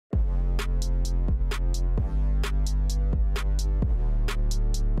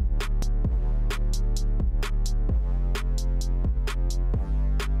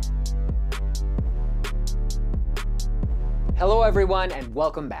Hello everyone and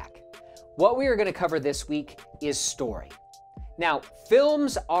welcome back. What we are going to cover this week is story. Now,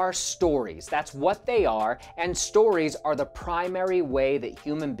 films are stories. That's what they are, and stories are the primary way that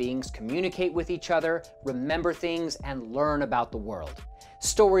human beings communicate with each other, remember things, and learn about the world.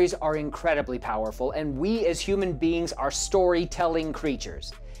 Stories are incredibly powerful, and we as human beings are storytelling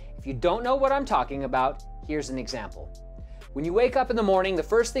creatures. If you don't know what I'm talking about, here's an example. When you wake up in the morning, the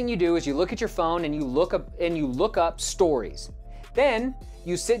first thing you do is you look at your phone and you look up stories. Then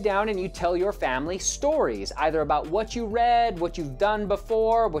you sit down and you tell your family stories, either about what you read, what you've done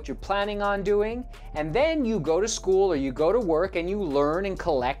before, what you're planning on doing, and then you go to school or you go to work and you learn and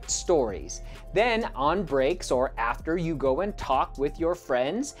collect stories. Then on breaks or after, you go and talk with your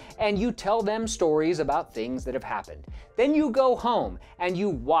friends and you tell them stories about things that have happened. Then you go home and you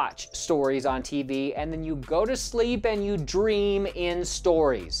watch stories on TV, and then you go to sleep and you dream in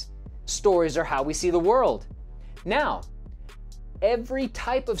stories. Stories are how we see the world. Now, every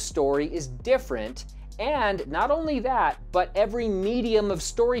type of story is different, and not only that, but every medium of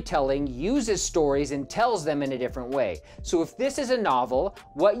storytelling uses stories and tells them in a different way. So if this is a novel,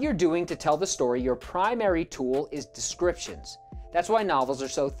 what you're doing to tell the story, your primary tool is descriptions. That's why novels are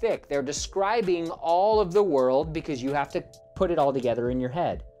so thick. They're describing all of the world because you have to put it all together in your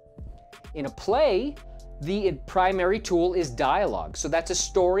head. In a play, the primary tool is dialogue. So that's a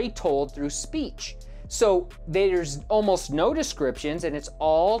story told through speech. So there's almost no descriptions and it's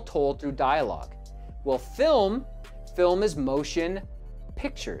all told through dialogue. Well, film is motion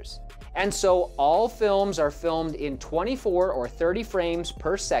pictures. And so all films are filmed in 24 or 30 frames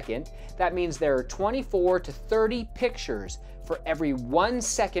per second. That means there are 24 to 30 pictures for every 1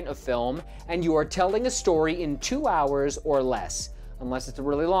 second of film, and you are telling a story in 2 hours or less, unless it's a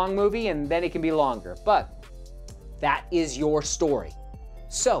really long movie, and then it can be longer. But that is your story.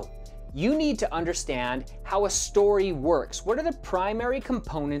 So you need to understand how a story works. What are the primary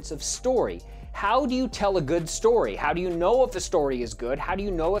components of story? How do you tell a good story? How do you know if a story is good? How do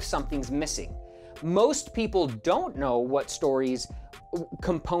you know if something's missing? Most people don't know what stories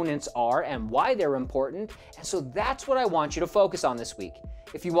components are and why they're important, and so that's what I want you to focus on this week.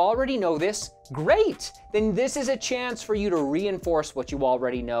 If you already know this, great! Then this is a chance for you to reinforce what you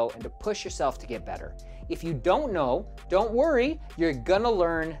already know and to push yourself to get better. If you don't know, don't worry, you're gonna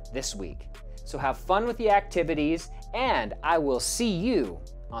learn this week. So have fun with the activities, and I will see you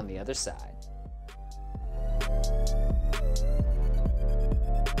on the other side.